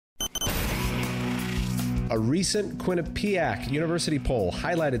A recent Quinnipiac University poll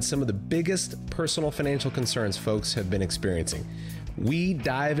highlighted some of the biggest personal financial concerns folks have been experiencing. We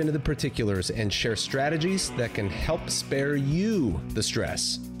dive into the particulars and share strategies that can help spare you the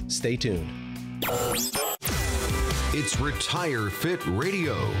stress. Stay tuned. It's Retire Fit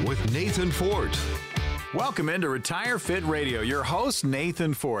Radio with Nathan Fort. Welcome into Retire Fit Radio. Your host,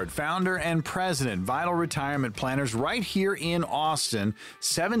 Nathan Ford, founder and president, Vital Retirement Planners right here in Austin.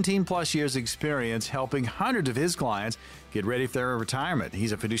 17 plus years experience helping hundreds of his clients get ready for their retirement.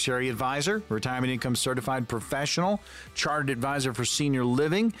 He's a fiduciary advisor, retirement income certified professional, chartered advisor for senior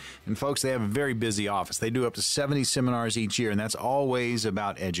living. And folks, they have a very busy office. They do up to 70 seminars each year, and that's always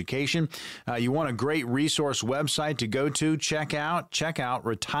about education. You want a great resource website to go to, check out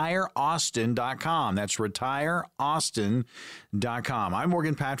retireaustin.com. That's retireaustin.com. I'm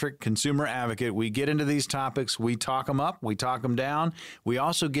Morgan Patrick, consumer advocate. We get into these topics. We talk them up. We talk them down. We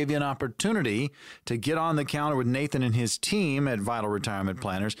also give you an opportunity to get on the counter with Nathan and his team at Vital Retirement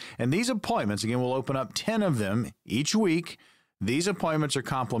Planners. And these appointments, again, we'll open up 10 of them each week. These appointments are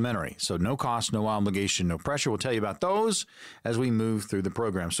complimentary, so no cost, no obligation, no pressure. We'll tell you about those as we move through the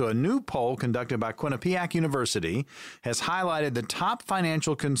program. So a new poll conducted by Quinnipiac University has highlighted the top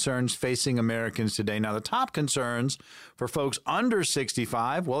financial concerns facing Americans today. Now, the top concerns for folks under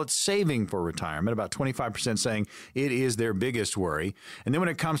 65, well, it's saving for retirement, about 25% saying it is their biggest worry. And then when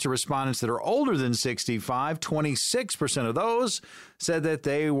it comes to respondents that are older than 65, 26% of those said that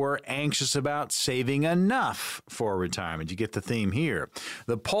they were anxious about saving enough for retirement. You get the theme here.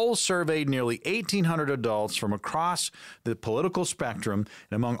 The poll surveyed nearly 1,800 adults from across the political spectrum,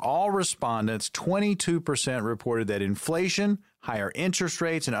 and among all respondents, 22% reported that inflation, higher interest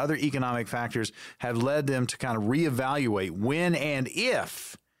rates, and other economic factors have led them to kind of reevaluate when and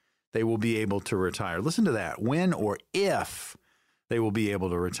if they will be able to retire. Listen to that. When or if they will be able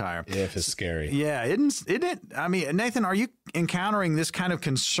to retire. If is scary. Yeah, isn't it? I mean, Nathan, are you encountering this kind of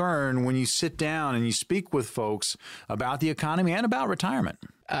concern when you sit down and you speak with folks about the economy and about retirement?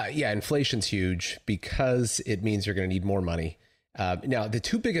 Yeah, inflation's huge because it means you're going to need more money. Now, the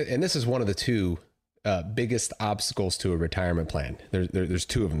two biggest, and this is one of the two biggest obstacles to a retirement plan. There's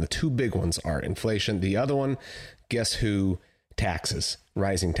two of them. The two big ones are inflation. The other one, guess who? Taxes,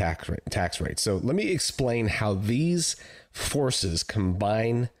 rising tax rates. So let me explain how these forces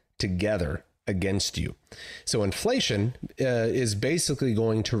combine together against you. So inflation is basically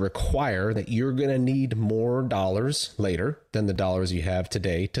going to require that you're going to need more dollars later than the dollars you have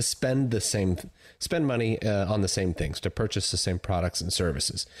today to spend money on the same things, to purchase the same products and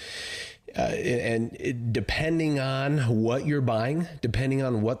services. And depending on what you're buying, depending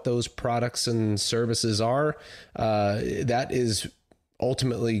on what those products and services are, that is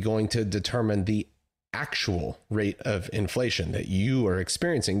ultimately going to determine the actual rate of inflation that you are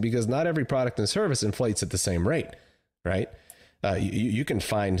experiencing, because not every product and service inflates at the same rate, right? You can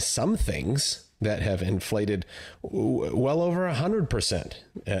find some things that have inflated well over 100%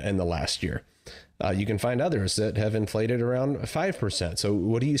 in the last year. You can find others that have inflated around 5%. So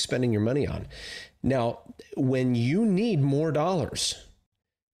what are you spending your money on? Now, when you need more dollars,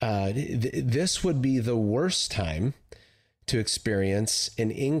 this would be the worst time to experience an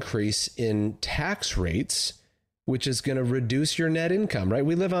increase in tax rates, which is going to reduce your net income, right?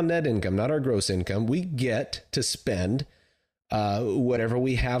 We live on net income, not our gross income. We get to spend whatever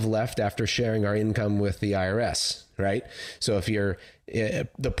we have left after sharing our income with the IRS, right? So if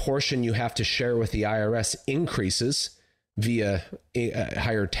the portion you have to share with the IRS increases via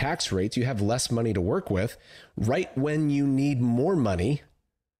higher tax rates, you have less money to work with right when you need more money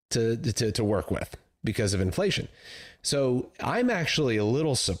to work with because of inflation. So I'm actually a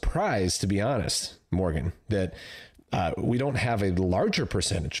little surprised, to be honest, Morgan, that we don't have a larger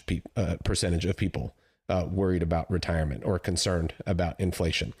percentage of people worried about retirement or concerned about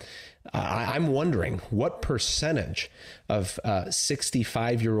inflation. I'm wondering what percentage of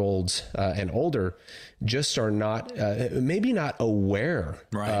 65-year-olds and older just are not, maybe not aware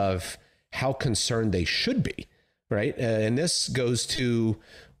of how concerned they should be, right? And this goes to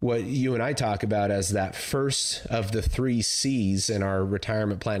what you and I talk about as that first of the 3 C's in our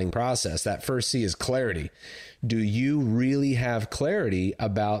retirement planning process. That first C is clarity. Do you really have clarity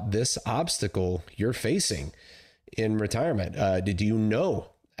about this obstacle you're facing in retirement? Did you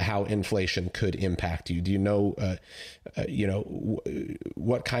know how inflation could impact you? Do you know,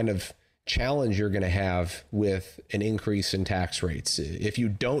 what kind of challenge you're going to have with an increase in tax rates? If you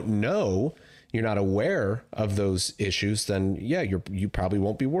don't know, you're not aware of those issues, then you probably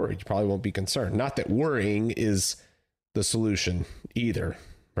won't be worried. You probably won't be concerned. Not that worrying is the solution either,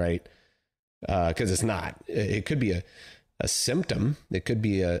 right? Because it's not. It could be a symptom. It could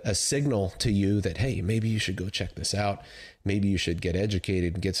be a signal to you that, hey, maybe you should go check this out. Maybe you should get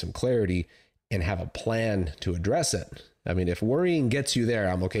educated and get some clarity and have a plan to address it. I mean, if worrying gets you there,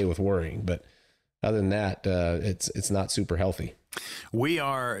 I'm okay with worrying. But other than that, it's not super healthy. We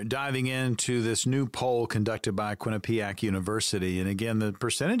are diving into this new poll conducted by Quinnipiac University. And again, the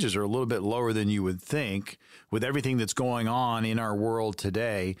percentages are a little bit lower than you would think with everything that's going on in our world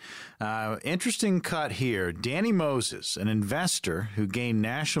today. Interesting cut here. Danny Moses, an investor who gained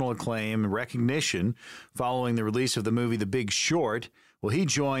national acclaim and recognition following the release of the movie The Big Short. Well, he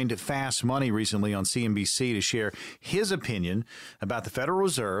joined Fast Money recently on CNBC to share his opinion about the Federal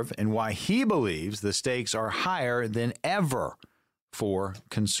Reserve and why he believes the stakes are higher than ever for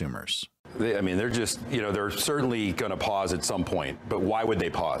consumers. They're just, they're certainly going to pause at some point. But why would they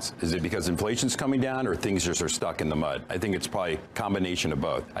pause? Is it because inflation's coming down or things just are stuck in the mud? I think it's probably a combination of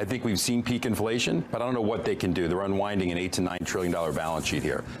both. I think we've seen peak inflation, but I don't know what they can do. They're unwinding an $8 to $9 trillion balance sheet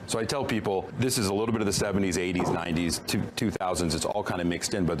here. So I tell people this is a little bit of the 70s, 80s, 90s, 2000s. It's all kind of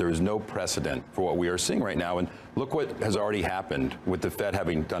mixed in, but there is no precedent for what we are seeing right now. And look what has already happened with the Fed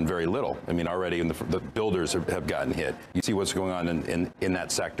having done very little. Already the builders have gotten hit. You see what's going on in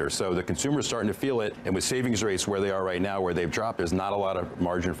that sector. So the consumer's starting to feel it. And with savings rates where they are right now, where they've dropped, there's not a lot of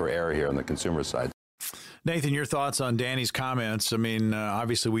margin for error here on the consumer side. Nathan, your thoughts on Danny's comments?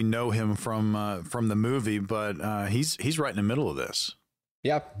 Obviously we know him from the movie, but he's right in the middle of this.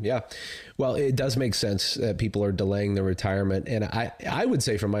 Yeah. Well, it does make sense that people are delaying their retirement. And I would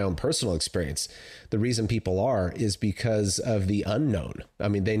say from my own personal experience, the reason people are is because of the unknown. I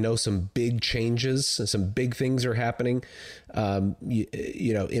mean, they know some big changes, some big things are happening.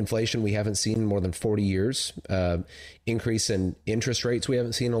 Inflation we haven't seen in more than 40 years, increase in interest rates we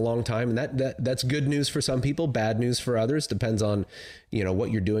haven't seen in a long time. And that's good news for some people, bad news for others. Depends on,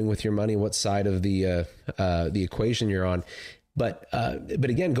 what you're doing with your money, what side of the equation you're on. But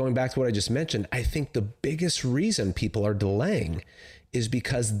again, going back to what I just mentioned, I think the biggest reason people are delaying is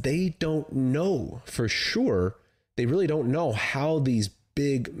because they don't know for sure. They really don't know how these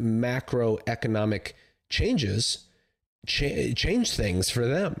big macroeconomic changes change things for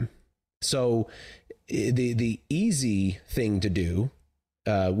them. So the easy thing to do,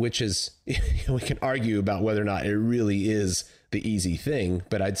 which is we can argue about whether or not it really is the easy thing,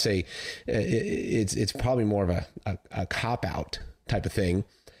 but I'd say it's probably more of a cop-out type of thing,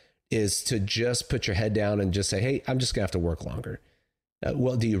 is to just put your head down and just say, hey, I'm just gonna have to work longer.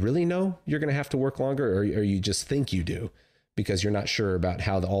 Well, do you really know you're gonna have to work longer, or you just think you do because you're not sure about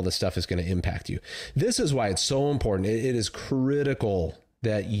how all this stuff is going to impact you? This is why it's so important. It is critical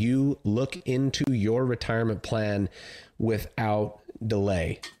that you look into your retirement plan without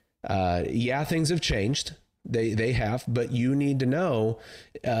delay. Things have changed. They have, but you need to know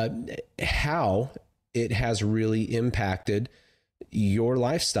how it has really impacted your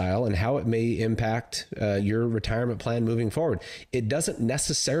lifestyle and how it may impact your retirement plan moving forward. It doesn't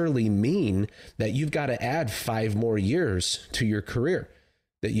necessarily mean that you've got to add 5 more years to your career,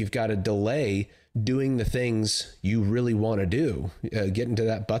 that you've got to delay doing the things you really want to do, get into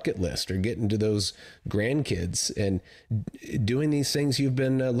that bucket list or get into those grandkids and doing these things you've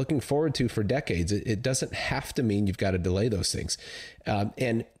been looking forward to for decades. It doesn't have to mean you've got to delay those things.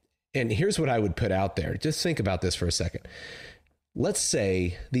 And here's what I would put out there. Just think about this for a second. Let's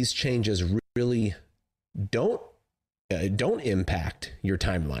say these changes really don't impact your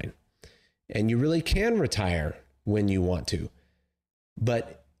timeline and you really can retire when you want to,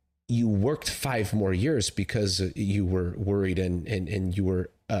 but you worked 5 more years because you were worried and you were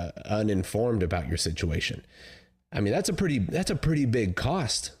uninformed about your situation. I mean, that's a pretty big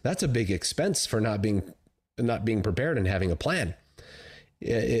cost. That's a big expense for not being prepared and having a plan.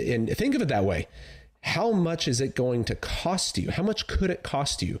 And think of it that way. How much is it going to cost you? How much could it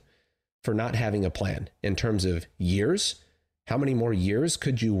cost you for not having a plan in terms of years? How many more years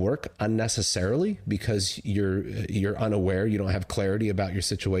could you work unnecessarily because you're unaware, you don't have clarity about your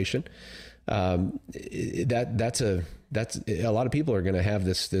situation? That's a lot of people are going to have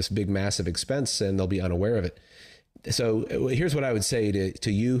this big massive expense and they'll be unaware of it. So here's what I would say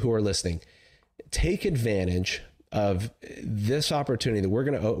to you who are listening: take advantage of this opportunity that we're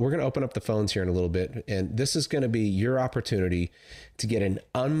going to open up the phones here in a little bit, and this is going to be your opportunity to get an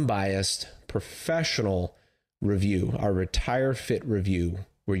unbiased professional review, our Retire Fit review,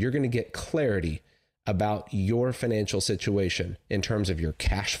 where you're going to get clarity about your financial situation in terms of your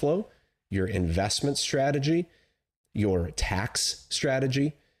cash flow, your investment strategy, your tax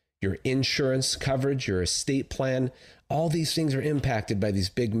strategy, your insurance coverage, your estate plan. All these things are impacted by these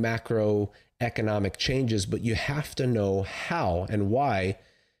big macroeconomic changes, but you have to know how and why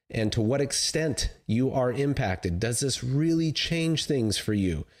and to what extent you are impacted. Does this really change things for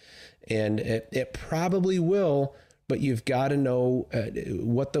you? And it probably will, but you've got to know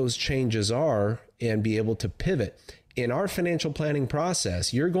what those changes are and be able to pivot. In our financial planning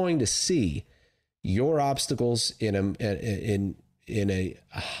process, you're going to see your obstacles in a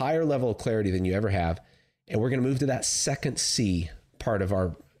higher level of clarity than you ever have. And we're going to move to that second C part of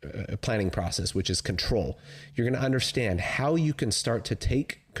our planning process, which is control. You're going to understand how you can start to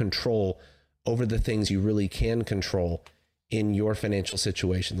take control over the things you really can control in your financial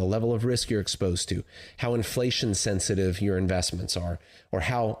situation, the level of risk you're exposed to, how inflation sensitive your investments are, or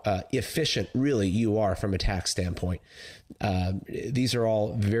how efficient really you are from a tax standpoint. These are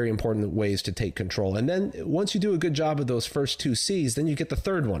all very important ways to take control. And then once you do a good job of those first two C's, then you get the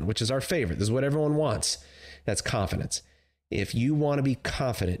third one, which is our favorite. This is what everyone wants. That's confidence. If you want to be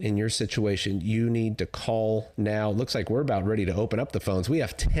confident in your situation, you need to call now. Looks like we're about ready to open up the phones. We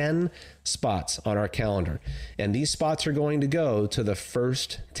have 10 spots on our calendar, and these spots are going to go to the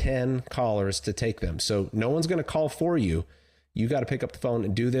first 10 callers to take them. So no one's going to call for you. You got to pick up the phone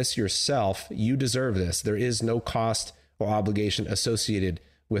and do this yourself. You deserve this. There is no cost or obligation associated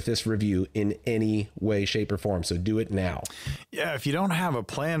with this review in any way, shape, or form. So do it now. Yeah, if you don't have a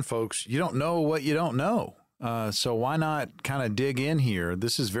plan, folks, you don't know what you don't know. So why not kind of dig in here?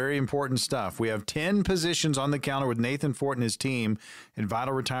 This is very important stuff. We have 10 positions on the calendar with Nathan Fort and his team at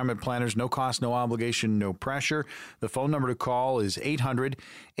Vital Retirement Planners. No cost, no obligation, no pressure. The phone number to call is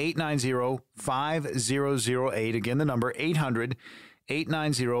 800-890-5008. Again, the number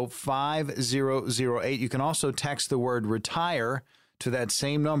 800-890-5008. You can also text the word retire to that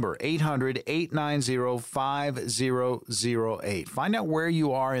same number, 800-890-5008. Find out where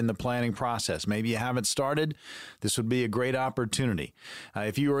you are in the planning process. Maybe you haven't started. This would be a great opportunity.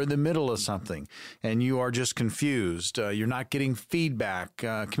 If you are in the middle of something and you are just confused, you're not getting feedback,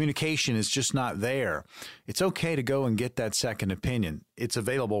 communication is just not there, it's okay to go and get that second opinion. It's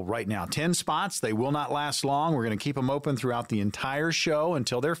available right now. 10 spots. They will not last long. We're going to keep them open throughout the entire show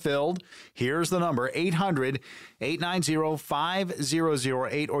until they're filled. Here's the number,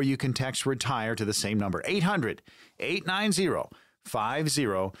 800-890-5008, or you can text RETIRE to the same number,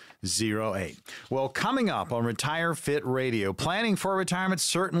 800-890-5008. Well, coming up on Retire Fit Radio, planning for retirement,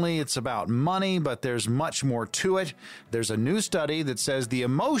 certainly it's about money, but there's much more to it. There's a new study that says the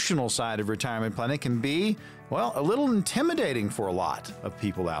emotional side of retirement planning can be, well, a little intimidating for a lot of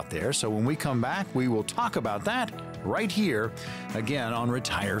people out there. So when we come back, we will talk about that right here, again on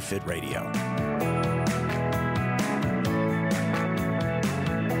Retire Fit Radio.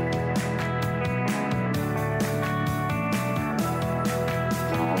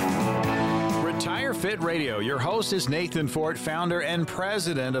 Fit Radio. Your host is Nathan Fort, founder and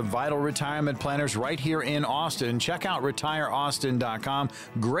president of Vital Retirement Planners right here in Austin. Check out retireaustin.com.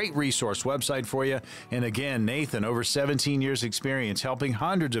 Great resource website for you. And again, Nathan, over 17 years experience helping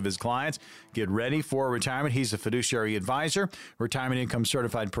hundreds of his clients get ready for retirement. He's a fiduciary advisor, retirement income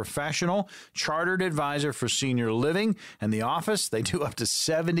certified professional, chartered advisor for senior living, and the office. They do up to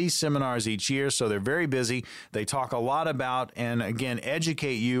 70 seminars each year, so they're very busy. They talk a lot about and, again,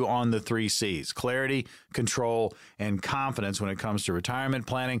 educate you on the 3 C's: clarity, control, and confidence when it comes to retirement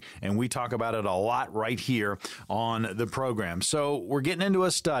planning. And we talk about it a lot right here on the program. So we're getting into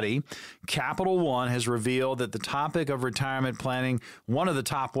a study. Capital One has revealed that the topic of retirement planning, one of the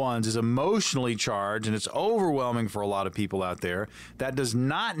top ones, is emotionally charged, and it's overwhelming for a lot of people out there. That does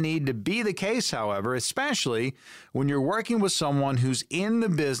not need to be the case, however, especially when you're working with someone who's in the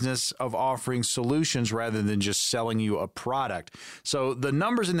business of offering solutions rather than just selling you a product. So the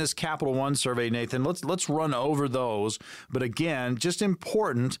numbers in this Capital One survey, Nathan, let's run over those. But again, just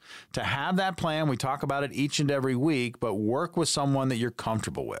important to have that plan. We talk about it each and every week, but work with someone that you're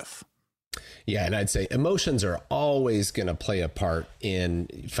comfortable with. Yeah, and I'd say emotions are always going to play a part in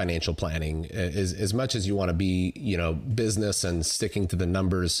financial planning. As much as you want to be, business and sticking to the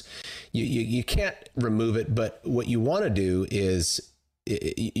numbers, you can't remove it. But what you want to do is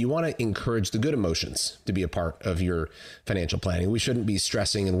you want to encourage the good emotions to be a part of your financial planning. We shouldn't be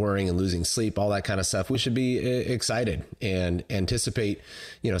stressing and worrying and losing sleep, all that kind of stuff. We should be excited and anticipate,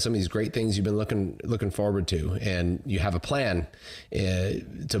 some of these great things you've been looking forward to, and you have a plan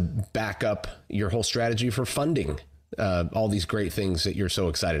to back up your whole strategy for funding all these great things that you're so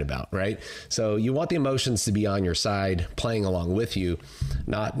excited about, right? So you want the emotions to be on your side, playing along with you,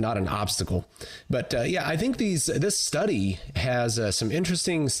 not an obstacle. But I think this study has some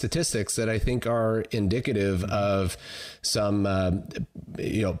interesting statistics that I think are indicative of some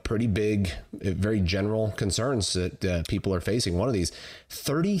pretty big, very general concerns that people are facing. One of these,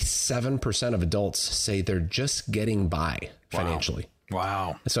 37% of adults say they're just getting by financially.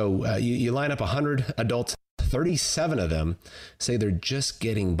 Wow. So you line up 100 adults, 37 of them say they're just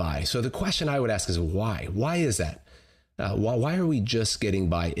getting by. So the question I would ask is why? Why is that? Why are we just getting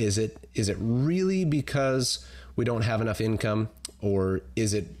by? Is it really because we don't have enough income, or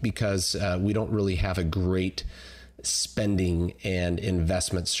is it because we don't really have a great spending and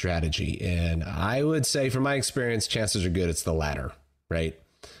investment strategy? And I would say, from my experience, chances are good it's the latter, right?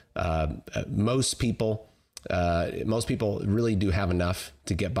 Most people really do have enough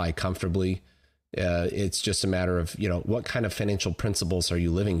to get by comfortably. It's just a matter of, what kind of financial principles are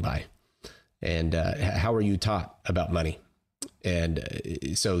you living by? And how are you taught about money? And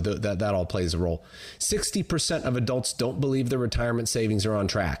so that all plays a role. 60% of adults don't believe their retirement savings are on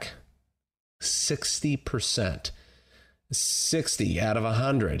track. 60%. 60 out of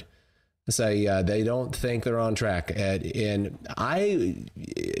 100 say they don't think they're on track. And I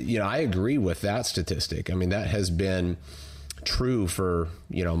agree with that statistic. I mean, that has been true for,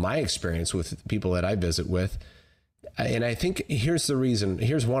 my experience with people that I visit with. And I think here's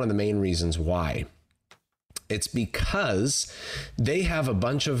one of the main reasons why. It's because they have a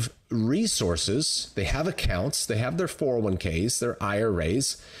bunch of resources. They have accounts, they have their 401ks, their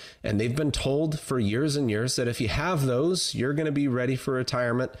IRAs, and they've been told for years and years that if you have those, you're going to be ready for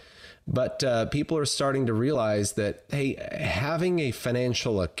retirement. But people are starting to realize that, hey, having a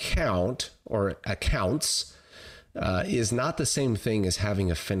financial account or accounts is not the same thing as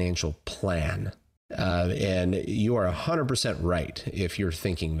having a financial plan. And you are 100% right if you're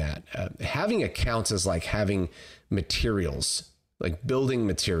thinking that. Having accounts is like having materials, like building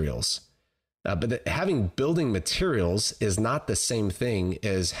materials. But having building materials is not the same thing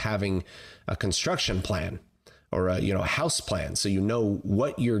as having a construction plan or a house plan. So you know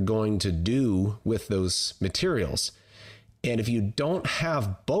what you're going to do with those materials. And if you don't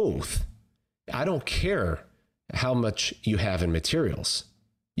have both, I don't care how much you have in materials.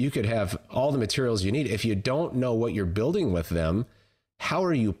 You could have all the materials you need. If you don't know what you're building with them, how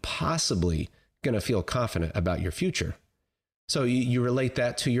are you possibly going to feel confident about your future? So you relate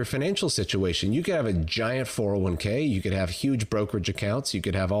that to your financial situation. You could have a giant 401k. You could have huge brokerage accounts. You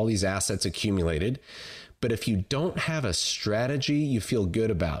could have all these assets accumulated. But if you don't have a strategy you feel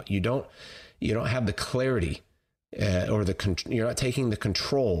good about, you don't have the clarity or you're not taking the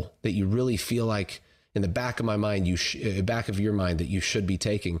control that you really feel like in the back of your mind that you should be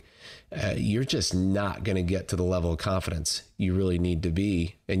taking, you're just not going to get to the level of confidence you really need to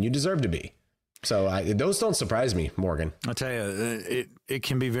be and you deserve to be. So those don't surprise me, Morgan. I'll tell you, it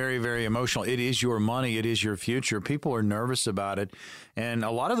can be very, very emotional. It is your money. It is your future. People are nervous about it. And a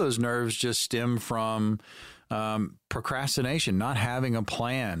lot of those nerves just stem from procrastination, not having a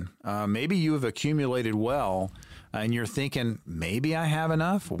plan. Maybe you have accumulated well and you're thinking, maybe I have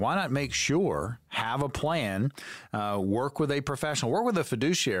enough. Why not make sure, have a plan, work with a professional, work with a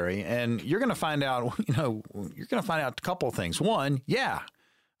fiduciary, and you're going to find out, a couple of things. One,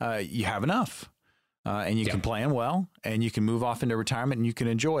 you have enough. And you can plan well, and you can move off into retirement, and you can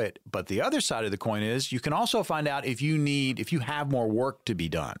enjoy it. But the other side of the coin is you can also find out if you have more work to be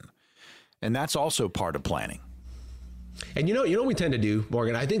done. And that's also part of planning. And you know what we tend to do,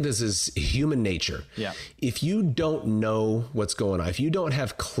 Morgan? I think this is human nature. Yeah. If you don't know what's going on, if you don't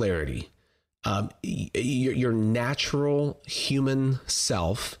have clarity, your natural human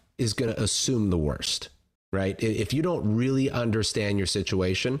self is going to assume the worst, right? If you don't really understand your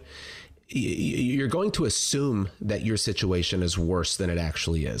situation, you're going to assume that your situation is worse than it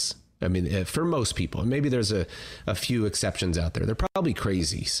actually is. I mean, for most people, maybe there's a few exceptions out there. They're probably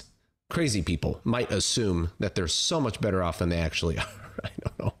crazies. Crazy people might assume that they're so much better off than they actually are. I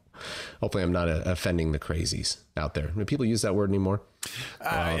don't know. Hopefully I'm not offending the crazies out there. Do people use that word anymore?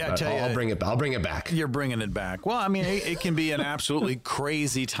 I'll bring it back. You're bringing it back. Well, I mean, it can be an absolutely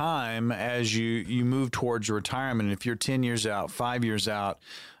crazy time as you move towards retirement. If you're 10 years out, 5 years out,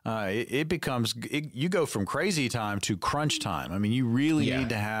 you go from crazy time to crunch time. I mean, you really need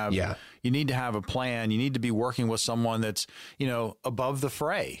to have a plan. You need to be working with someone that's, above the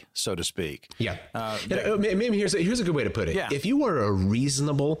fray, so to speak. Yeah. Maybe here's a good way to put it. Yeah. If you are a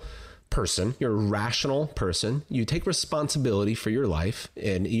reasonable person, you're a rational person, you take responsibility for your life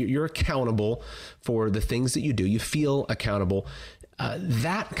and you're accountable for the things that you do, you feel accountable,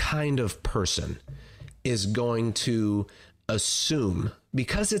 that kind of person is going to assume,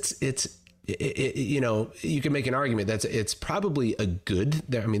 because it's you can make an argument that it's probably a good.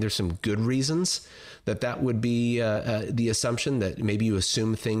 I mean, there's some good reasons that would be the assumption that maybe you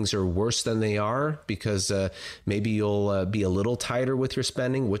assume things are worse than they are because maybe you'll be a little tighter with your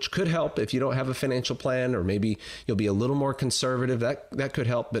spending, which could help if you don't have a financial plan, or maybe you'll be a little more conservative. That could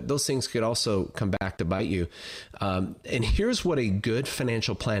help, but those things could also come back to bite you. And here's what a good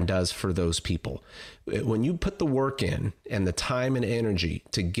financial plan does for those people. When you put the work in and the time and energy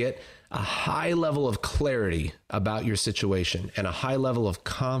to get a high level of clarity about your situation and a high level of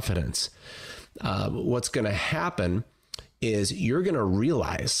confidence, what's going to happen is you're going to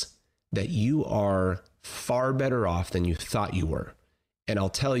realize that you are far better off than you thought you were. And I'll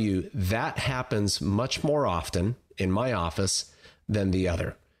tell you, that happens much more often in my office than the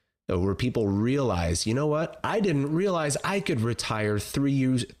other, where people realize, you know what? I didn't realize I could retire 3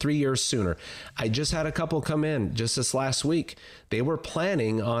 years sooner. I just had a couple come in just this last week. They were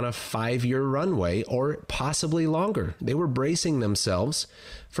planning on a 5-year runway or possibly longer. They were bracing themselves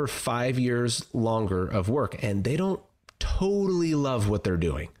for 5 years longer of work, and they don't totally love what they're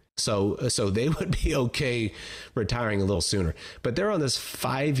doing. So they would be okay retiring a little sooner, but they're on this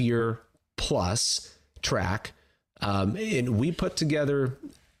 5-year plus track. And we put together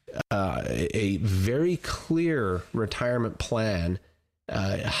a very clear retirement plan,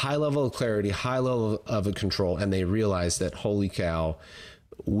 high level of clarity, high level of control. And they realize that, holy cow,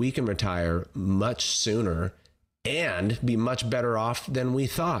 we can retire much sooner and be much better off than we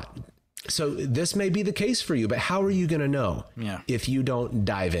thought. So this may be the case for you, but how are you going to know if you don't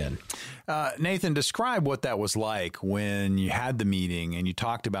dive in? Nathan, describe what that was like when you had the meeting and you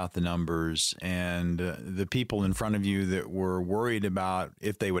talked about the numbers, and the people in front of you that were worried about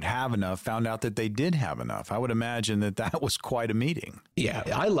if they would have enough found out that they did have enough. I would imagine that was quite a meeting. Yeah,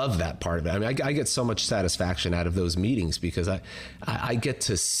 I love that part of it. I mean, I get so much satisfaction out of those meetings because I get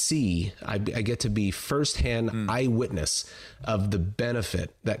to see, I get to be firsthand eyewitness of the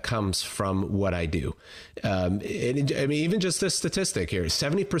benefit that comes from what I do. I mean, even just this statistic here,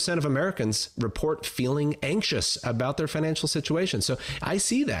 70% of Americans report feeling anxious about their financial situation. So I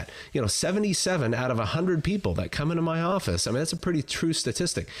see that, 77 out of 100 people that come into my office, I mean, that's a pretty true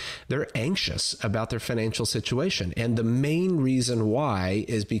statistic. They're anxious about their financial situation. And the main reason why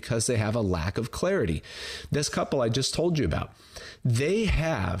is because they have a lack of clarity. This couple I just told you about, they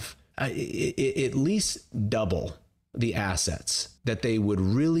have at least double the assets that they would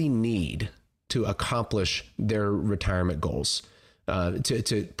really need to accomplish their retirement goals.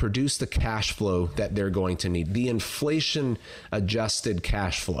 To produce the cash flow that they're going to need, the inflation adjusted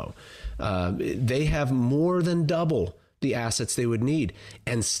cash flow. They have more than double the assets they would need.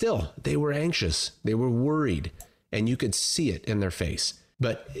 And still, they were anxious. They were worried, and you could see it in their face.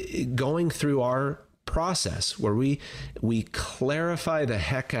 But going through our process where we clarify the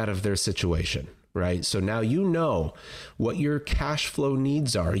heck out of their situation, right? So now you know what your cash flow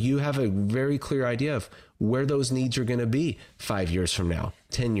needs are. You have a very clear idea of where those needs are going to be 5 years from now,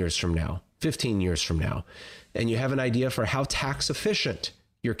 10 years from now, 15 years from now. And you have an idea for how tax efficient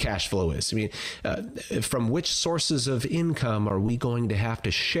your cash flow is. I mean, from which sources of income are we going to have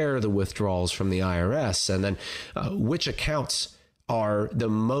to share the withdrawals from the IRS? And then which accounts are the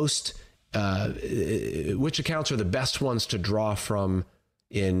best ones to draw from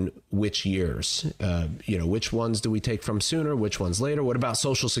in which years? Which ones do we take from sooner? Which ones later? What about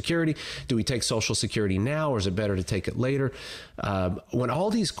Social Security? Do we take Social Security now, or is it better to take it later? When all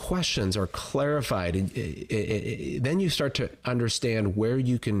these questions are clarified, then you start to understand where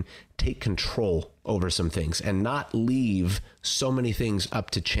you can take control over some things and not leave so many things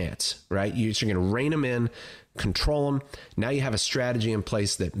up to chance, right? You're going to rein them in, control them. Now you have a strategy in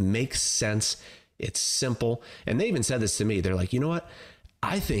place that makes sense. It's simple. And they even said this to me. They're like, you know what?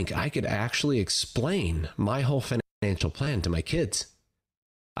 I think I could actually explain my whole financial plan to my kids.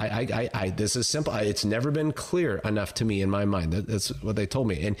 This is simple. It's never been clear enough to me in my mind. That's what they told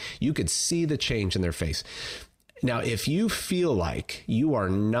me. And you could see the change in their face. Now, if you feel like you are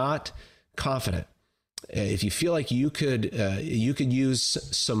not confident, if you feel like you could use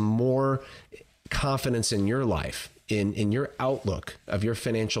some more confidence in your life, in your outlook of your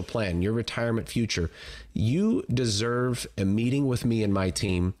financial plan, your retirement future, you deserve a meeting with me and my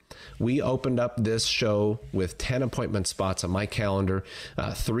team. We opened up this show with 10 appointment spots on my calendar.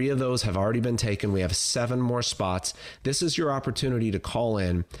 3 of those have already been taken. We have 7 more spots. This is your opportunity to call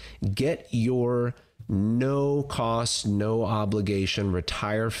in, get your no cost, no obligation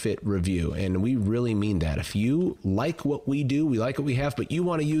Retire Fit review. And we really mean that. If you like what we do, we like what we have, but you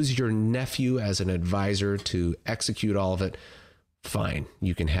want to use your nephew as an advisor to execute all of it, fine.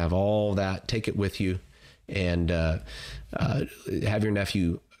 You can have all that, take it with you, and have your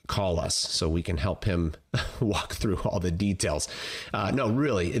nephew call us so we can help him walk through all the details. No,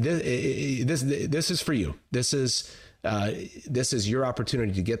 really, this is for you. This is your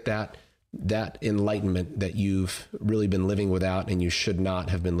opportunity to get that enlightenment that you've really been living without and you should not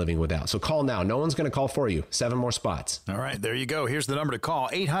have been living without. So call now. No one's going to call for you. 7 more spots. All right, there you go. Here's the number to call,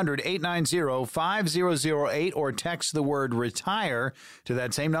 800-890-5008, or text the word retire to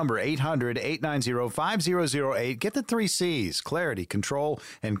that same number, 800-890-5008. Get the 3 C's, clarity, control,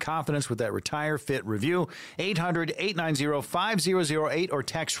 and confidence with that Retire Fit review, 800-890-5008, or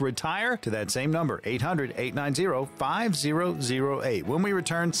text retire to that same number, 800-890-5008. When we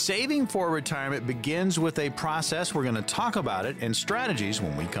return, saving for retirement begins with a process. We're going to talk about it and strategies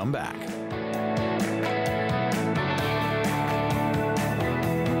when we come back.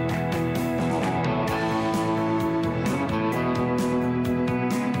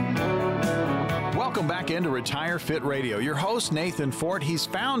 Welcome back into Retire Fit Radio. Your host, Nathan Fort. He's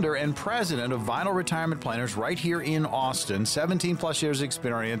founder and president of Vital Retirement Planners right here in Austin. 17 plus years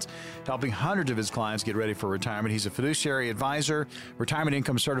experience helping hundreds of his clients get ready for retirement. He's a fiduciary advisor, retirement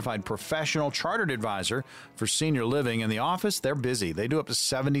income certified professional, chartered advisor for senior living. In the office, they're busy. They do up to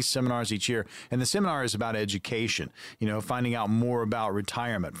 70 seminars each year. And the seminar is about education, finding out more about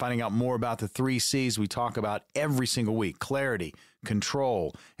retirement, finding out more about the 3 C's we talk about every single week: clarity,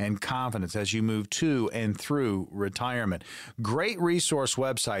 control, and confidence as you move to and through retirement. Great resource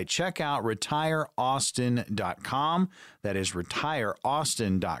website. Check out retireaustin.com. That is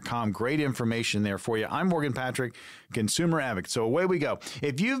retireaustin.com. Great information there for you. I'm Morgan Patrick, consumer advocate. So away we go.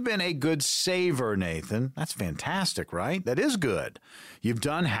 If you've been a good saver, Nathan, that's fantastic, right? That is good. You've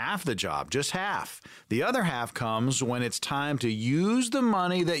done half the job, just half. The other half comes when it's time to use the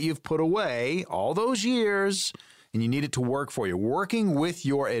money that you've put away all those years, and you need it to work for you. Working with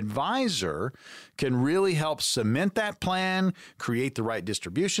your advisor can really help cement that plan, create the right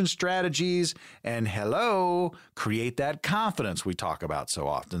distribution strategies, and create that confidence we talk about so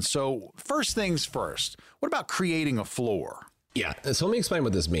often. So first things first, what about creating a floor? Yeah. So let me explain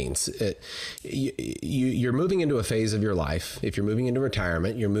what this means. You're moving into a phase of your life. If you're moving into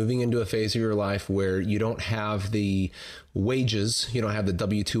retirement, you're moving into a phase of your life where you don't have the wages, you don't have the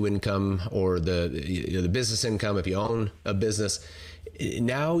W-2 income or the business income if you own a business.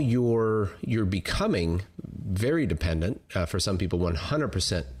 Now you're becoming very dependent, for some people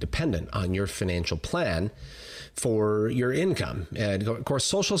 100% dependent on your financial plan for your income. And of course,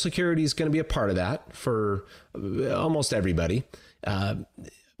 Social Security is going to be a part of that for almost everybody.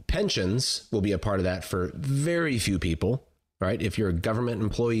 Pensions will be a part of that for very few people, right? If you're a government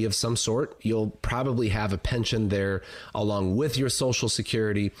employee of some sort, you'll probably have a pension there along with your Social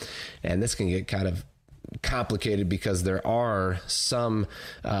Security. And this can get kind of complicated because there are some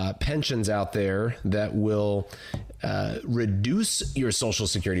pensions out there that will reduce your Social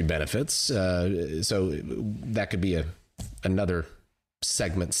Security benefits. So that could be another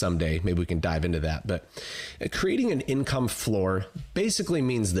segment someday. Maybe we can dive into that. But creating an income floor basically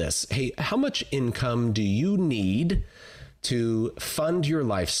means this. Hey, how much income do you need to fund your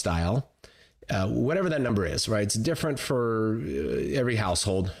lifestyle? Whatever that number is, right? It's different for every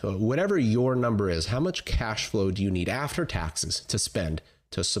household. Whatever your number is, how much cash flow do you need after taxes to spend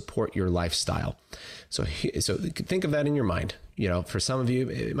to support your lifestyle? So think of that in your mind. For some of you,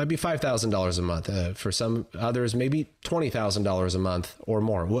 it might be $5,000 a month. For some others, maybe $20,000 a month or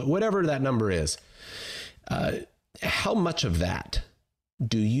more. Whatever that number is, how much of that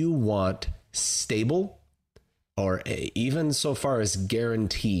do you want stable or even so far as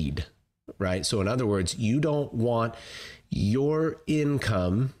guaranteed? Right. So in other words, you don't want your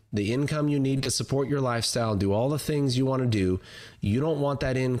income, the income you need to support your lifestyle, do all the things you want to do. You don't want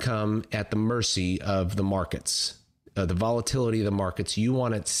that income at the mercy of the markets, the volatility of the markets. You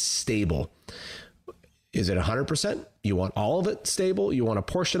want it stable. Is it 100%? You want all of it stable? You want a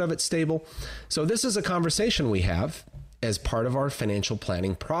portion of it stable? So this is a conversation we have as part of our financial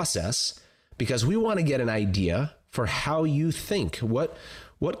planning process, because we want to get an idea for how you think. What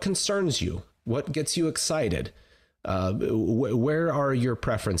concerns you? What gets you excited? Where are your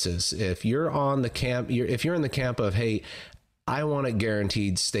preferences? If you're on the camp, if you're in the camp of, hey, I want it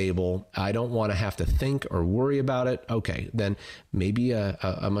guaranteed stable, I don't want to have to think or worry about it. Okay, then maybe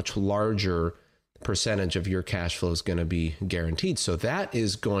a much larger percentage of your cash flow is going to be guaranteed. So that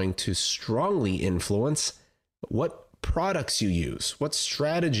is going to strongly influence what products you use, what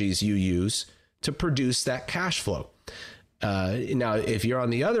strategies you use to produce that cash flow. Now, if you're in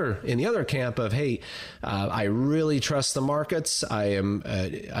the other camp of, hey, I really trust the markets, I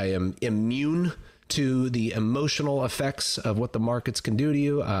am immune to the emotional effects of what the markets can do to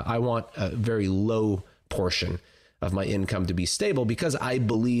you. I want a very low portion of my income to be stable because I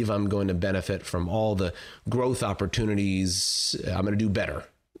believe I'm going to benefit from all the growth opportunities. I'm going to do better,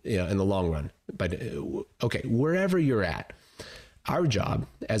 in the long run. But okay, wherever you're at, our job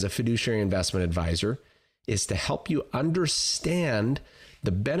as a fiduciary investment advisor is to help you understand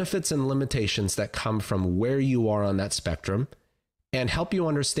the benefits and limitations that come from where you are on that spectrum and help you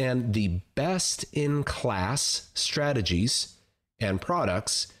understand the best in class strategies and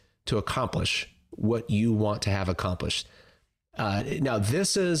products to accomplish what you want to have accomplished. Now,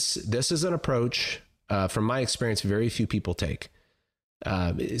 this is an approach, from my experience, very few people take.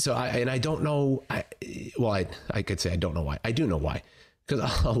 I don't know. I could say I don't know why. I do know why,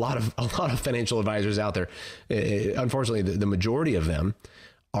 because a lot of financial advisors out there, unfortunately, the majority of them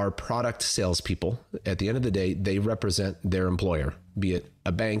are product salespeople. At the end of the day, they represent their employer, be it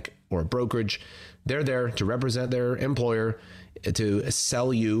a bank or a brokerage. They're there to represent their employer, to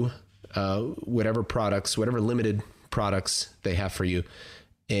sell you whatever products, whatever limited products they have for you.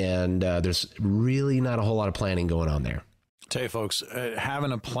 And there's really not a whole lot of planning going on there. Tell you folks,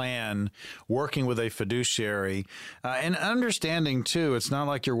 having a plan, working with a fiduciary, and understanding too, it's not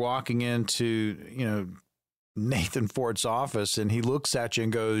like you're walking into, Nathan Fort's office and he looks at you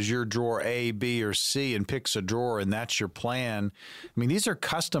and goes, your drawer A, B, or C, and picks a drawer and that's your plan. I mean, these are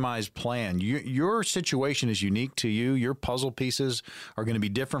customized plans. Your situation is unique to you. Your puzzle pieces are going to be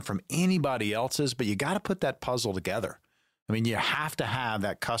different from anybody else's, but you got to put that puzzle together. I mean, you have to have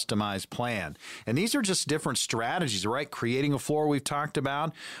that customized plan. And these are just different strategies, right? Creating a floor we've talked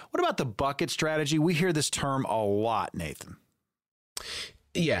about. What about the bucket strategy? We hear this term a lot, Nathan.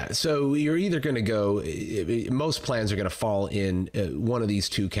 Yeah, so you're either going to go, most plans are going to fall in one of these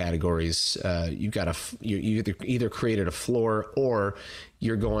two categories. You either created a floor, or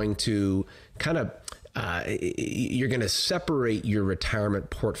you're going to kind of, you're going to separate your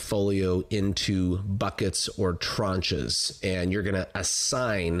retirement portfolio into buckets or tranches, and you're going to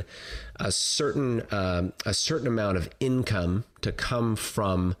assign a certain amount of income to come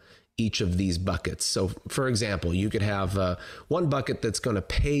from each of these buckets. So for example, you could have one bucket that's going to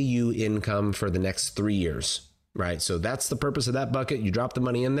pay you income for the next 3 years, right? So that's the purpose of that bucket. You drop the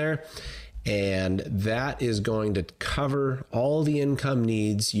money in there, and that is going to cover all the income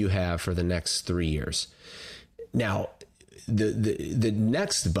needs you have for the next 3 years. Now, the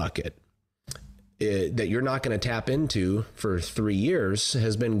next bucket that you're not going to tap into for 3 years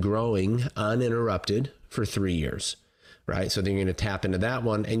has been growing uninterrupted for 3 years. Right. So then you're going to tap into that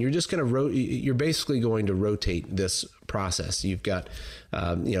one, and you're just going to you're basically going to rotate this process. You've got,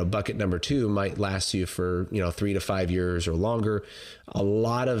 bucket number 2 might last you for, 3 to 5 years or longer. A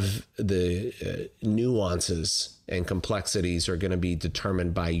lot of the nuances and complexities are going to be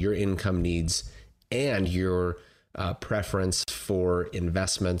determined by your income needs and your preference for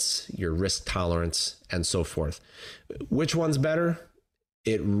investments, your risk tolerance, and so forth. Which one's better?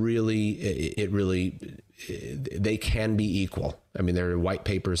 It really, they can be equal. I mean, there are white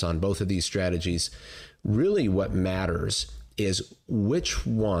papers on both of these strategies. Really what matters is which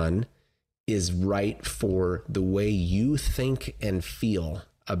one is right for the way you think and feel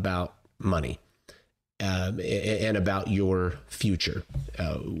about money and about your future.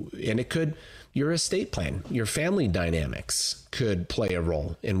 And it could, your estate plan, your family dynamics could play a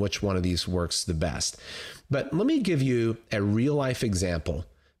role in which one of these works the best. But let me give you a real life example,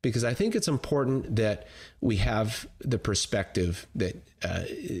 because I think it's important that we have the perspective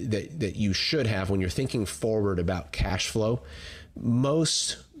that you should have when you're thinking forward about cash flow.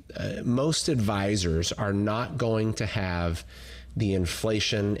 Most advisors are not going to have the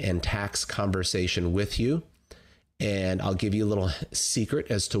inflation and tax conversation with you. And I'll give you a little secret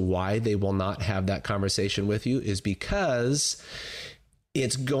as to why they will not have that conversation with you, is because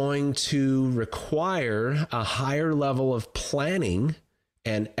it's going to require a higher level of planning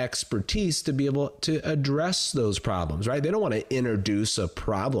and expertise to be able to address those problems, right? They don't want to introduce a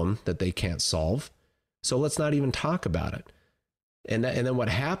problem that they can't solve. So let's not even talk about it. And then what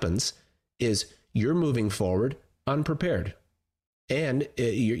happens is you're moving forward unprepared. And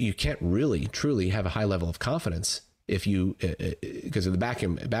you can't really, truly have a high level of confidence if you, because in the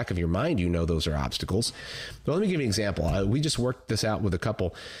back of your mind, those are obstacles. But let me give you an example. We just worked this out with a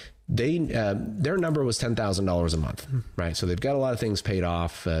couple. Their number was $10,000 a month, right? So they've got a lot of things paid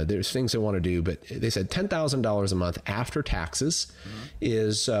off. There's things they want to do, but they said $10,000 a month after taxes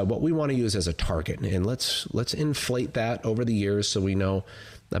is what we want to use as a target. And let's inflate that over the years so we know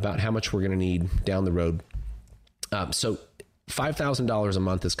about how much we're going to need down the road. So $5,000 a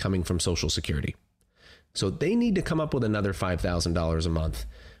month is coming from Social Security. So they need to come up with another $5,000 a month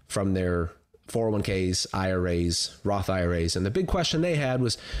from their 401ks, IRAs, Roth IRAs. And the big question they had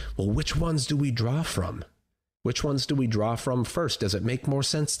was, well, which ones do we draw from? Which ones do we draw from first? Does it make more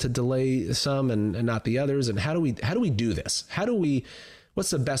sense to delay some and not the others? And how do we do this? What's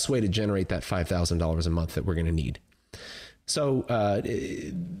the best way to generate that $5,000 a month that we're going to need? So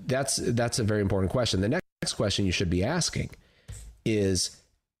that's a very important question. The next question you should be asking is,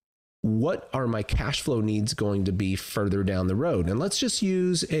 what are my cash flow needs going to be further down the road? And let's just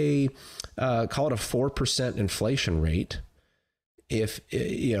use call it a 4% inflation rate. If,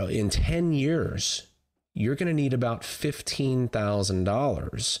 in 10 years, you're going to need about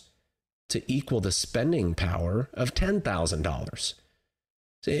 $15,000 to equal the spending power of $10,000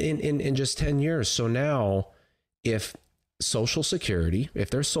 in just 10 years. So now if Social Security, if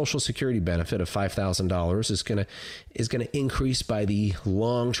their Social Security benefit of $5,000 is going to increase by the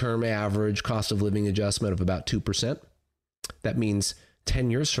long-term average cost of living adjustment of about 2%, that means 10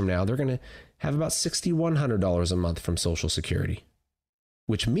 years from now, they're going to have about $6,100 a month from Social Security,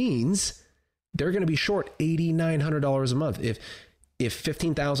 which means they're going to be short $8,900 a month. If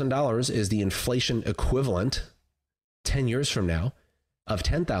 $15,000 is the inflation equivalent 10 years from now of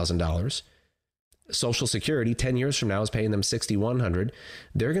 $10,000, Social Security 10 years from now is paying them $6,100.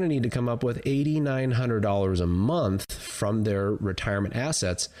 They're going to need to come up with $8,900 a month from their retirement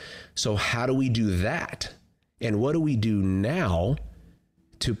assets. So how do we do that? And what do we do now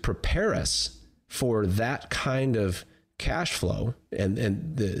to prepare us for that kind of cash flow and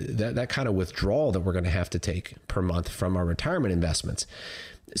that kind of withdrawal that we're going to have to take per month from our retirement investments?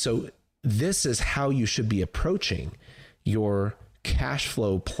 So this is how you should be approaching your cash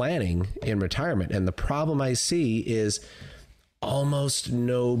flow planning in retirement. And the problem I see is almost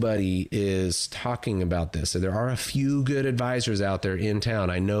nobody is talking about this. So there are a few good advisors out there in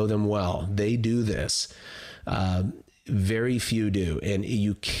town. I know them well. They do this. Very few do. And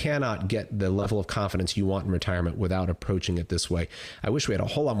you cannot get the level of confidence you want in retirement without approaching it this way. I wish we had a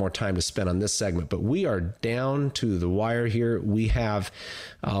whole lot more time to spend on this segment, but we are down to the wire here. We have,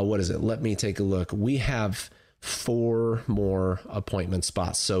 what is it? Let me take a look. We have 4 more appointment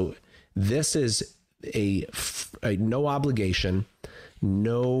spots. So this is a no obligation,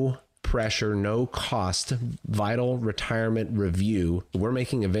 no pressure, no cost Vital Retirement Review we're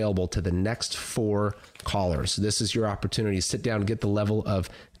making available to the next 4 callers. This is your opportunity to sit down and get the level of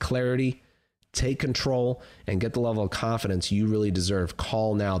clarity, take control, and get the level of confidence you really deserve.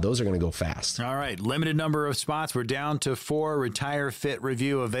 Call now. Those are going to go fast. All right. Limited number of spots. We're down to 4. Retire Fit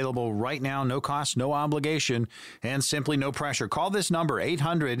Review available right now. No cost, no obligation, and simply no pressure. Call this number,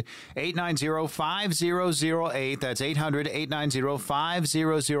 800-890-5008. That's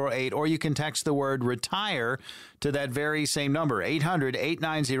 800-890-5008. Or you can text the word RETIRE to that very same number,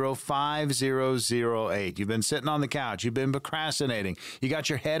 800-890-5008. You've been sitting on the couch. You've been procrastinating. You got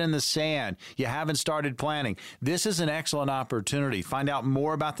your head in the sand. You haven't started planning. This is an excellent opportunity. Find out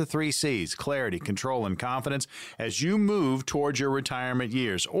more about the 3 C's, clarity, control, and confidence, as you move towards your retirement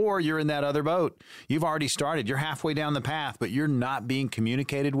years. Or you're in that other boat. You've already started. You're halfway down the path, but you're not being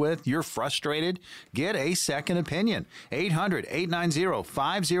communicated with. You're frustrated. Get a second opinion.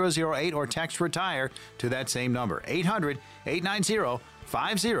 800-890-5008 or text RETIRE to that same number.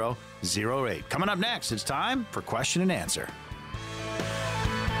 800-890-5008. Coming up next, it's time for Question and Answer.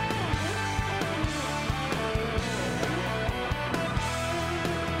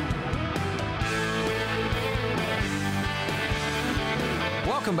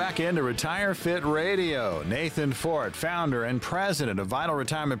 Welcome back into Retire Fit Radio. Nathan Fort, founder and president of Vital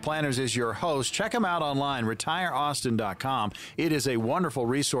Retirement Planners, is your host. Check him out online, retireaustin.com. It is a wonderful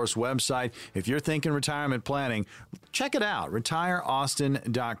resource website. If you're thinking retirement planning, check it out,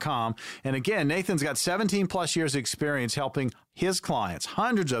 retireaustin.com. And again, Nathan's got 17 plus years experience helping his clients,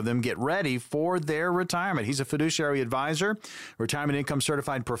 hundreds of them, get ready for their retirement. He's a fiduciary advisor, retirement income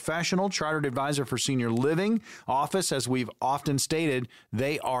certified professional, chartered advisor for senior living office. As we've often stated,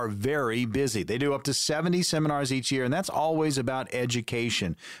 they are very busy. They do up to 70 seminars each year, and that's always about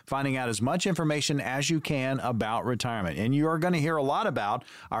education, finding out as much information as you can about retirement. And you are going to hear a lot about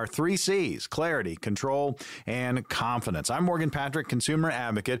our 3 C's, clarity, control, and confidence. I'm Morgan Patrick, consumer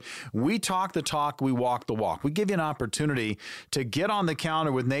advocate. We talk the talk, we walk the walk. We give you an opportunity to get on the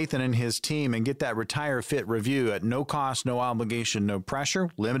counter with Nathan and his team and get that Retire Fit Review at no cost, no obligation, no pressure.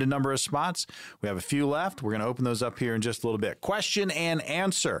 Limited number of spots. We have a few left. We're going to open those up here in just a little bit. Question and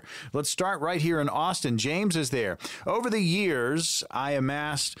answer. Let's start right here in Austin. James is there. Over the years, I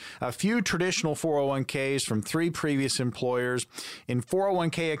amassed a few traditional 401ks from 3 previous employers in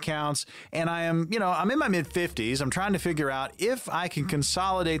 401k accounts, and I'm in my mid-50s. I'm trying to figure out if I can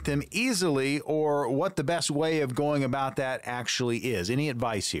consolidate them easily or what the best way of going about that actually is. Any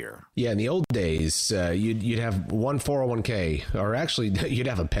advice here? Yeah, in the old days, you'd have one 401k, or actually you'd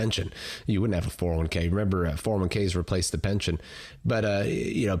have a pension. You wouldn't have a 401k. Remember, 401ks replaced the pension. But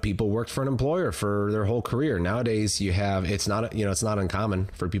people worked for an employer for their whole career. Nowadays, it's not uncommon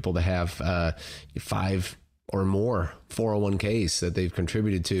for people to have 5 or more 401ks that they've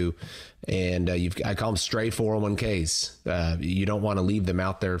contributed to. And I call them stray 401ks. You don't want to leave them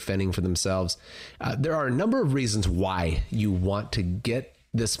out there fending for themselves. There are a number of reasons why you want to get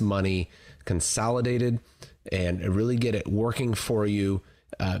this money consolidated and really get it working for you.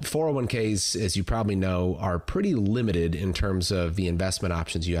 401ks, as you probably know, are pretty limited in terms of the investment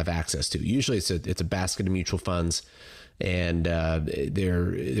options you have access to. Usually it's a basket of mutual funds, and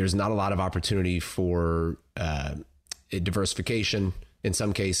there's not a lot of opportunity for diversification. In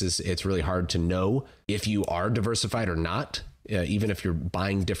some cases, it's really hard to know if you are diversified or not, even if you're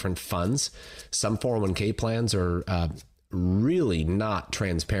buying different funds. Some 401k plans are really not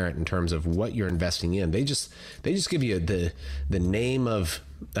transparent in terms of what you're investing in. They just give you the name of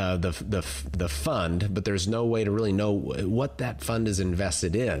the fund, but there's no way to really know what that fund is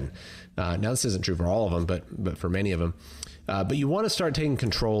invested in. Now, this isn't true for all of them, but for many of them. But you want to start taking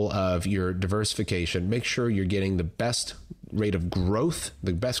control of your diversification. Make sure you're getting the best rate of growth,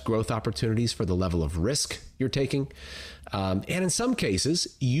 the best growth opportunities for the level of risk you're taking. And in some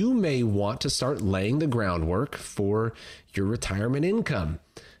cases, you may want to start laying the groundwork for your retirement income.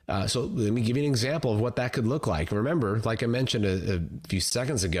 So let me give you an example of what that could look like. Remember, like I mentioned a few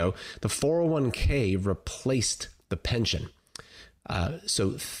seconds ago, the 401k replaced the pension.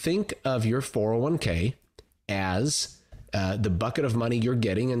 So think of your 401k as the bucket of money you're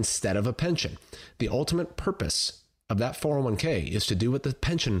getting instead of a pension. The ultimate purpose of that 401k is to do what the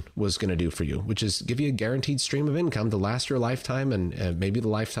pension was going to do for you, which is give you a guaranteed stream of income to last your lifetime and maybe the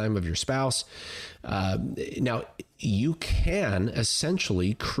lifetime of your spouse. Now, you can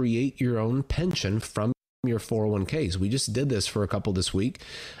essentially create your own pension from your 401ks. We just did this for a couple this week.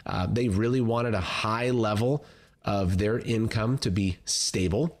 They really wanted a high level of their income to be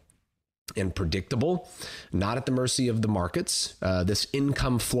stable and predictable, not at the mercy of the markets. This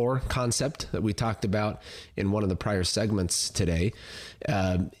income floor concept that we talked about in one of the prior segments today.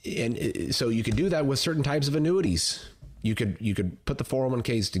 And so you could do that with certain types of annuities. You could put the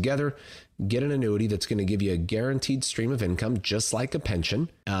 401ks together, get an annuity that's going to give you a guaranteed stream of income, just like a pension.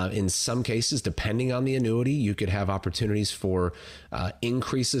 In some cases, depending on the annuity, you could have opportunities for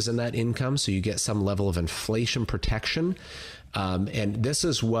increases in that income, so you get some level of inflation protection. And this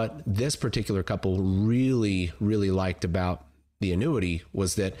is what this particular couple really, really liked about the annuity,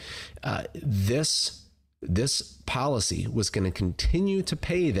 was that this policy was going to continue to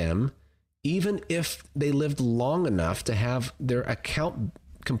pay them even if they lived long enough to have their account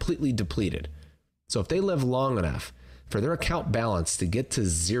completely depleted. So if they live long enough for their account balance to get to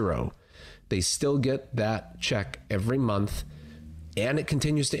zero, they still get that check every month, and it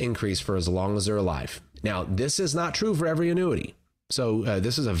continues to increase for as long as they're alive. Now, this is not true for every annuity. So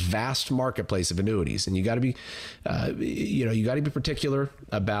this is a vast marketplace of annuities, and you got to be, you got to be particular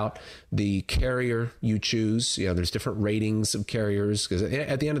about the carrier you choose. There's different ratings of carriers, because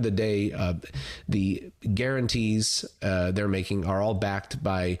at the end of the day, the guarantees they're making are all backed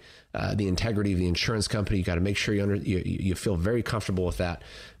by the integrity of the insurance company. You got to make sure you feel very comfortable with that.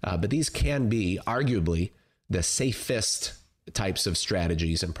 But these can be arguably the safest types of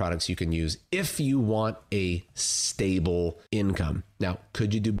strategies and products you can use if you want a stable income. Now,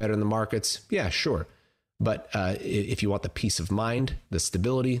 could you do better in the markets? Yeah, sure. But if you want the peace of mind, the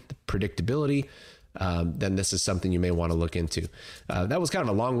stability, the predictability, then this is something you may want to look into. That was kind of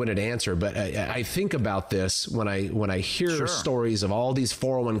a long-winded answer, but I think about this when I hear stories of all these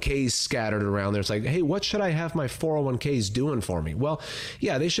 401ks scattered around. There's like, hey, what should I have my 401ks doing for me? Well,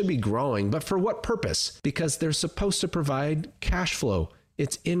 yeah, they should be growing, but for what purpose? Because they're supposed to provide cash flow.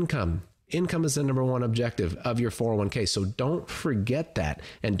 It's income. Income is the number one objective of your 401k. So don't forget that,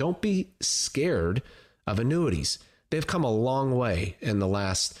 and don't be scared of annuities. They've come a long way in the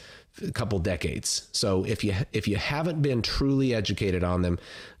last couple decades. So if you haven't been truly educated on them,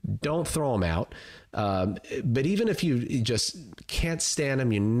 don't throw them out. But even if you just can't stand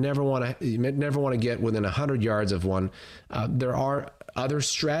them, you never want to get within 100 yards of one. There are other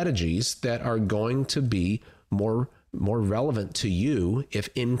strategies that are going to be more relevant to you if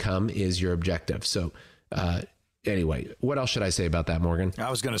income is your objective. So anyway, what else should I say about that, Morgan? I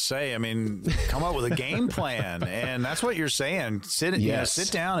was going to say, I mean, come up with a game plan, and that's what you're saying.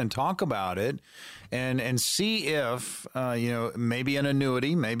 Sit down and talk about it, and see if maybe an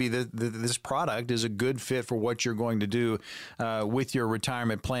annuity, maybe this product is a good fit for what you're going to do with your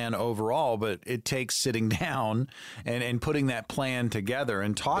retirement plan overall. But it takes sitting down and putting that plan together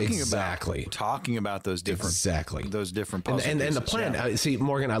and talking about those different those different puzzle and pieces. The plan. See,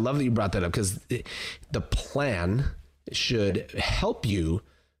 Morgan, I love that you brought that up, because the plan should help you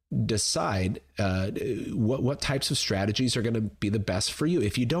decide what types of strategies are going to be the best for you.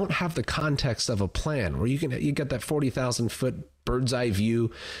 If you don't have the context of a plan where you get that 40,000 foot bird's eye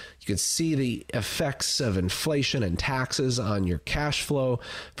view, you can see the effects of inflation and taxes on your cash flow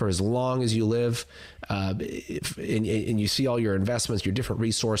for as long as you live, and you see all your investments, your different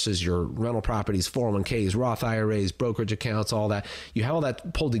resources, your rental properties, 401ks, Roth IRAs, brokerage accounts, all that. You have all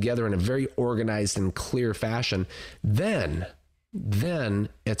that pulled together in a very organized and clear fashion. Then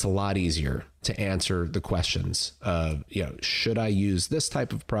it's a lot easier to answer the questions of, should I use this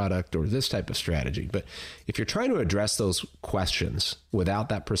type of product or this type of strategy? But if you're trying to address those questions without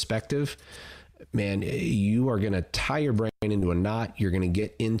that perspective, man, you are going to tie your brain into a knot. You're going to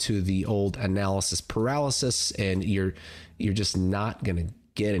get into the old analysis paralysis, and you're just not going to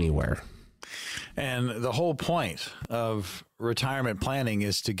get anywhere. And the whole point of retirement planning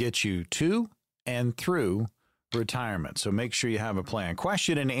is to get you to and through retirement. So make sure you have a plan.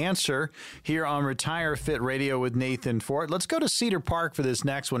 Question and answer here on Retire Fit Radio with Nathan Fort. Let's go to Cedar Park for this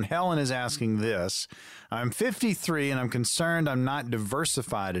next one. Helen is asking this. I'm 53 and I'm concerned I'm not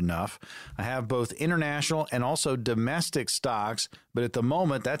diversified enough. I have both international and also domestic stocks, but at the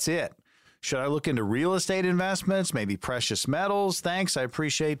moment, that's it. Should I look into real estate investments, maybe precious metals? Thanks. I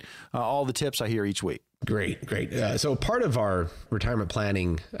appreciate all the tips I hear each week. Great. So part of our retirement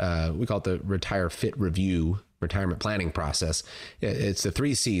planning, we call it the Retire Fit Review retirement planning process. It's the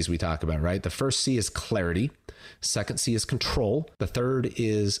 3 C's we talk about, right? The first C is clarity. Second C is control. The third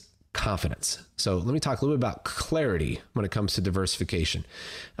is confidence. So let me talk a little bit about clarity when it comes to diversification.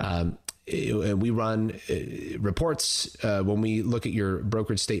 We run reports when we look at your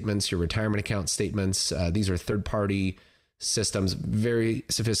brokerage statements, your retirement account statements. These are third-party systems, very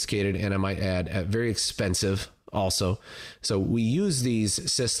sophisticated, and I might add, very expensive also. So we use these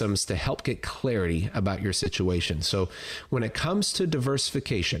systems to help get clarity about your situation. So when it comes to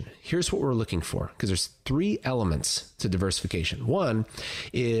diversification, here's what we're looking for, because there's 3 elements to diversification. One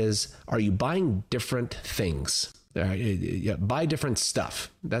is, are you buying different things? Buy different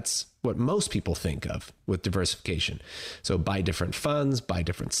stuff. That's what most people think of with diversification. So buy different funds, buy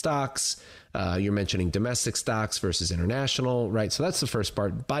different stocks. You're mentioning domestic stocks versus international, right? So that's the first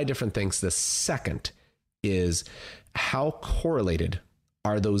part. Buy different things. The second is, how correlated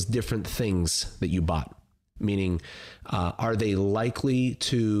are those different things that you bought? Meaning, are they likely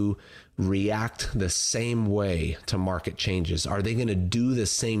to react the same way to market changes? Are they going to do the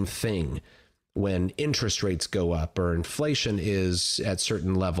same thing when interest rates go up or inflation is at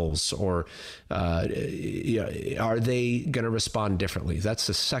certain levels, or are they going to respond differently? That's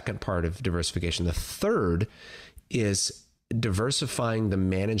the second part of diversification. The third is diversifying the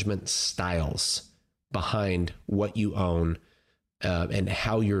management styles behind what you own, and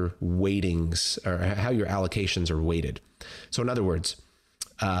how your weightings or how your allocations are weighted. So in other words,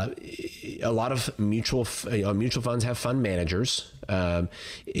 a lot of mutual funds have fund managers.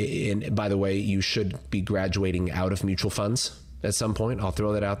 And by the way, you should be graduating out of mutual funds at some point. I'll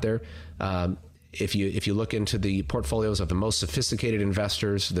throw that out there. If you look into the portfolios of the most sophisticated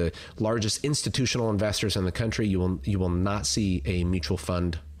investors, the largest institutional investors in the country, you will not see a mutual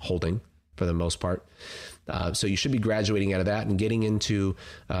fund holding for the most part. So you should be graduating out of that and getting into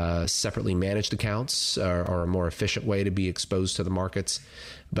separately managed accounts, or a more efficient way to be exposed to the markets.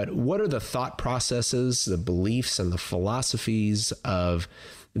 But what are the thought processes, the beliefs, and the philosophies of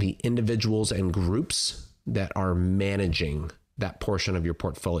the individuals and groups that are managing that portion of your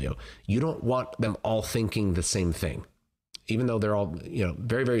portfolio? You don't want them all thinking the same thing. Even though they're all,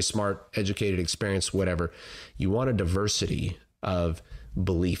 very, very smart, educated, experienced, whatever, you want a diversity of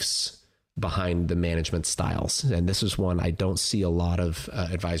beliefs behind the management styles. And this is one I don't see a lot of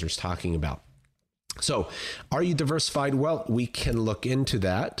advisors talking about. So are you diversified? Well, we can look into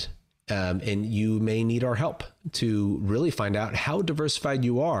that. And you may need our help to really find out how diversified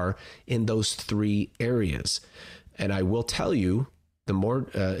you are in those 3 areas. And I will tell you, the more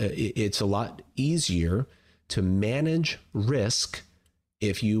it's a lot easier to manage risk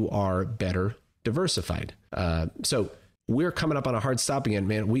if you are better diversified. So we're coming up on a hard stop again,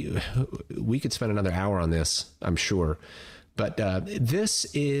 man. We could spend another hour on this, I'm sure. But this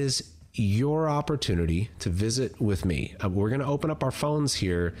is your opportunity to visit with me. We're going to open up our phones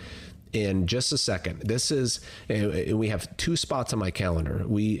here in just a second. We have 2 spots on my calendar.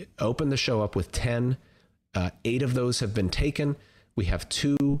 We opened the show up with 10. 8 of those have been taken. We have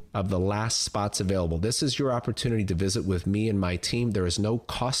 2 of the last spots available. This is your opportunity to visit with me and my team. There is no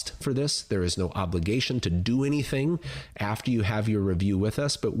cost for this. There is no obligation to do anything after you have your review with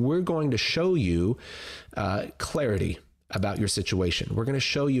us, but we're going to show you clarity about your situation. We're going to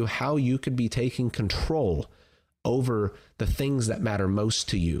show you how you could be taking control over the things that matter most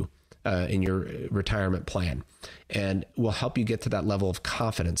to you in your retirement plan. And we'll help you get to that level of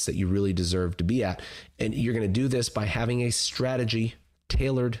confidence that you really deserve to be at. And you're going to do this by having a strategy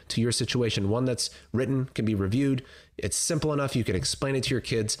tailored to your situation, one that's written, can be reviewed. It's simple enough. You can explain it to your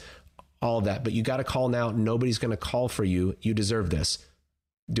kids, all of that, but you got to call now. Nobody's going to call for you. You deserve this.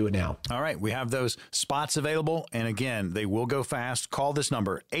 Do it now. All right. We have those spots available. And again, they will go fast. Call this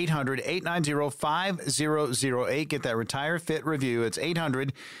number, 800-890-5008. Get that Retire Fit review. It's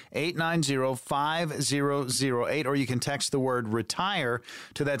 800-890-5008. Or you can text the word retire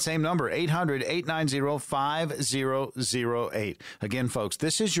to that same number, 800-890-5008. Again, folks,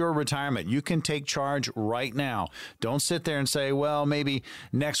 this is your retirement. You can take charge right now. Don't sit there and say, well, maybe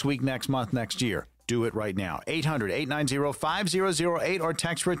next week, next month, next year. Do it right now. 800-890-5008 or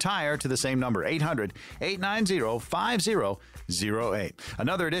text retire to the same number, 800-890-5008.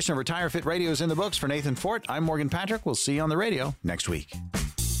 Another edition of Retire Fit Radio is in the books. For Nathan Fort, I'm Morgan Patrick. We'll see you on the radio next week.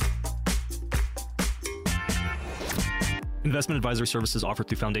 Investment advisory services offered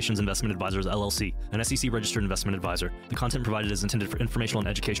through Foundations Investment Advisors, LLC, an SEC-registered investment advisor. The content provided is intended for informational and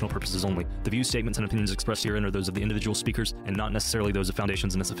educational purposes only. The views, statements, and opinions expressed herein are those of the individual speakers and not necessarily those of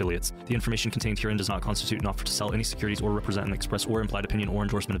Foundations and its affiliates. The information contained herein does not constitute an offer to sell any securities or represent an express or implied opinion or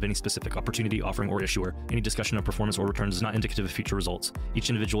endorsement of any specific opportunity, offering, or issuer. Any discussion of performance or returns is not indicative of future results. Each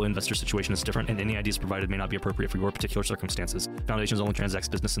individual investor situation is different, and any ideas provided may not be appropriate for your particular circumstances. Foundations only transacts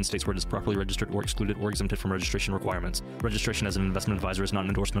business in states where it is properly registered or excluded or exempted from registration requirements. Registration as an investment advisor is not an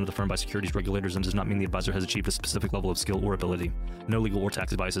endorsement of the firm by securities regulators and does not mean the advisor has achieved a specific level of skill or ability. No legal or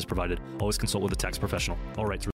tax advice is provided. Always consult with a tax professional. All rights